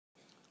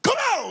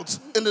out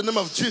in the name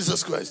of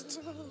Jesus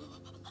Christ.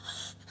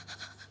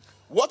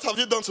 What have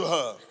you done to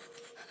her?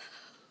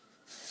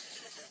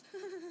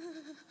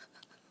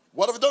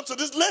 What have you done to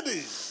this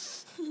lady?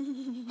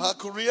 Her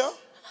career?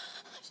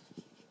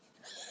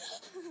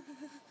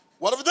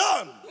 What have you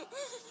done?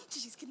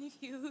 She's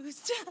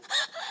confused.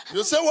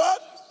 You say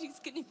what? She's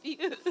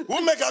confused.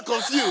 Who make her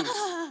confused?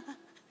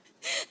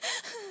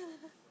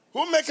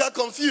 Who make her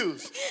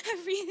confused?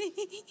 Everything.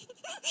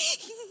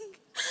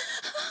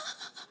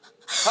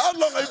 How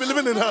long have you been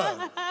living in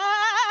her?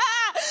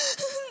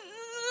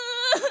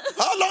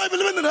 How long have you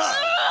been living in her?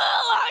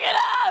 Long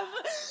enough.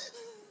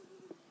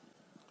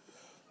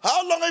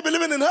 How long have you been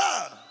living in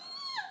her?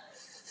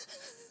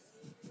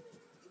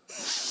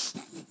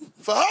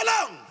 For how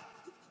long?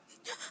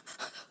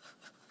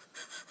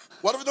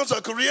 What have you done to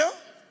her career?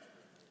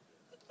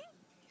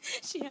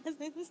 She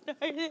hasn't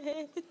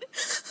started.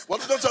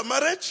 What have you done to her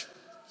marriage?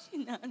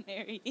 She's not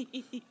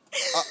married.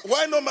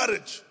 Why no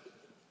marriage?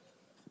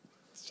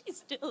 She's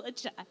still a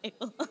child.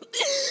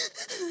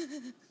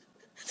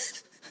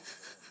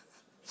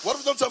 What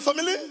have you done to her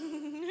family?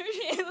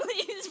 Her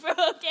family's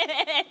broken.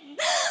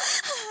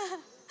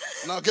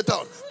 Now get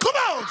out. Come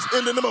out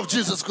in the name of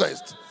Jesus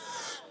Christ.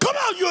 Come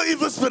out, you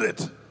evil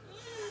spirit.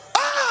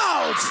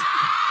 Out!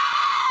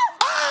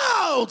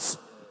 Out!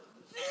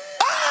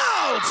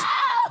 Out!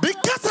 Be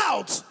cast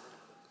out!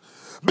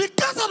 Be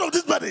cast out of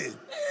this body!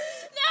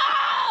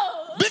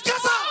 No! Be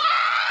cast out!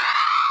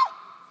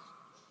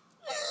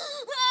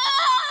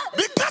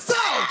 Be cast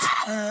out!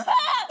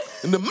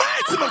 In the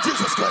mighty name of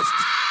Jesus Christ.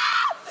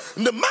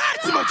 In the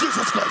mighty name of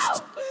Jesus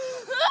Christ.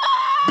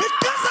 Be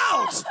cast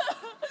out!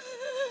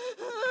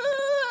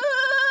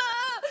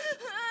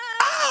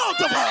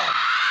 Out of her!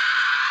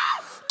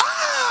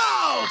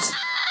 Out!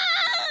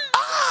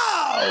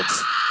 Out!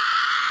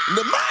 In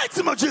the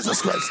mighty name of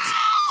Jesus Christ.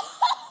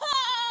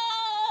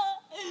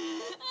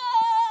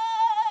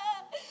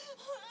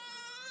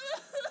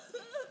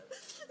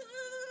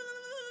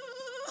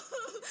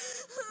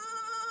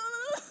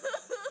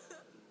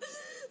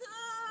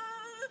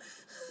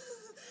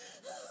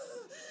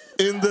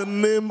 In the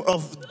name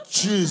of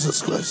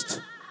Jesus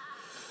Christ.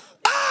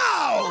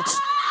 Out!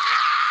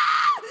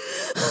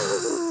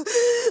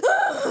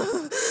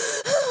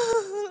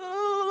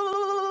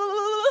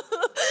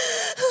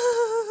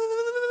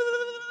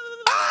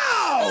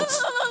 Out!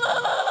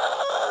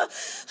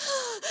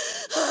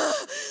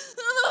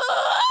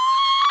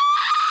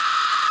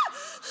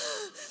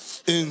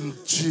 In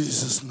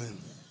Jesus' name.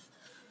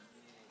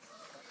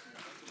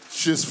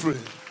 She's free.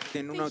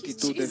 En una Thank you,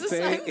 actitud de Jesus,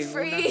 fe, I'm en una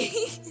free.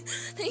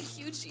 Thank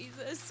you,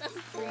 Jesus, I'm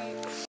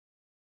free.